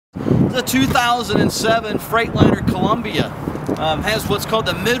The 2007 Freightliner Columbia has what's called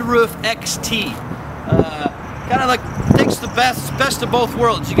the mid-roof XT. Kind of like takes the best of both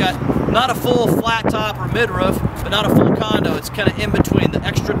worlds. You got not a full flat top or mid-roof, but not a full condo. It's kind of in between, the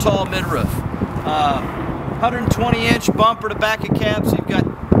extra tall mid-roof. 120-inch bumper to back of cab, so you've got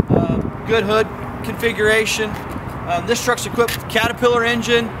good hood configuration. This truck's equipped with a Caterpillar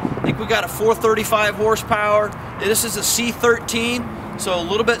engine. I think we got a 435 horsepower. This is a C13, so a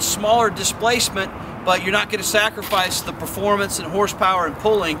little bit smaller displacement, but you're not going to sacrifice the performance and horsepower and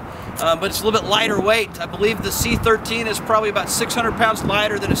pulling. But it's a little bit lighter weight. I believe the C13 is probably about 600 pounds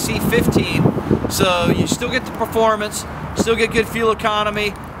lighter than a C15. So you still get the performance, still get good fuel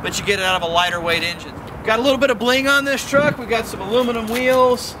economy, but you get it out of a lighter weight engine. Got a little bit of bling on this truck. We got some aluminum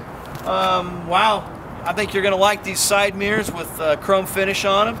wheels. Wow, I think you're going to like these side mirrors with chrome finish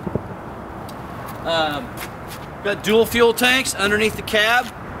on them. Got dual fuel tanks underneath the cab.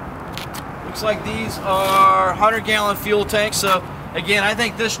 Looks like these are 100-gallon fuel tanks. So again, I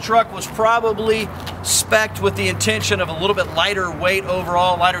think this truck was probably spec'd with the intention of a little bit lighter weight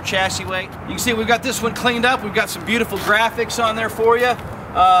overall, lighter chassis weight. You can see we've got this one cleaned up. We've got some beautiful graphics on there for you.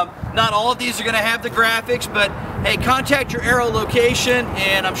 Not all of these are going to have the graphics, but hey, contact your Aero location,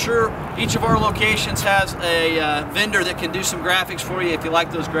 and I'm sure each of our locations has a vendor that can do some graphics for you if you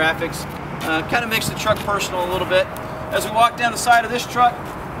like those graphics. Kind of makes the truck personal a little bit. As we walk down the side of this truck,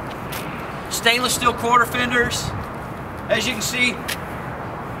 stainless steel quarter fenders. As you can see,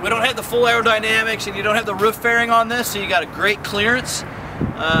 we don't have the full aerodynamics, and you don't have the roof fairing on this, so you got a great clearance.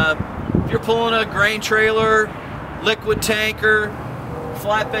 If you're pulling a grain trailer, liquid tanker,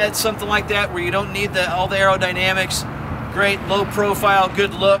 flatbed, something like that, where you don't need all the aerodynamics, great low profile,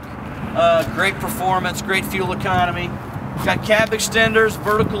 good look, great performance, great fuel economy. Got cab extenders,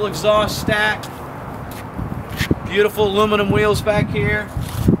 vertical exhaust stack, beautiful aluminum wheels back here.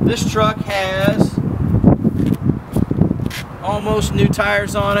 This truck has almost new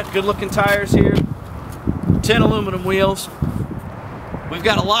tires on it, good looking tires here, 10 aluminum wheels. We've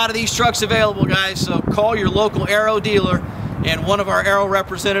got a lot of these trucks available, guys, so call your local Aero dealer, and one of our Aero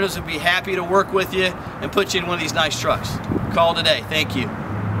representatives would be happy to work with you and put you in one of these nice trucks. Call today. Thank you.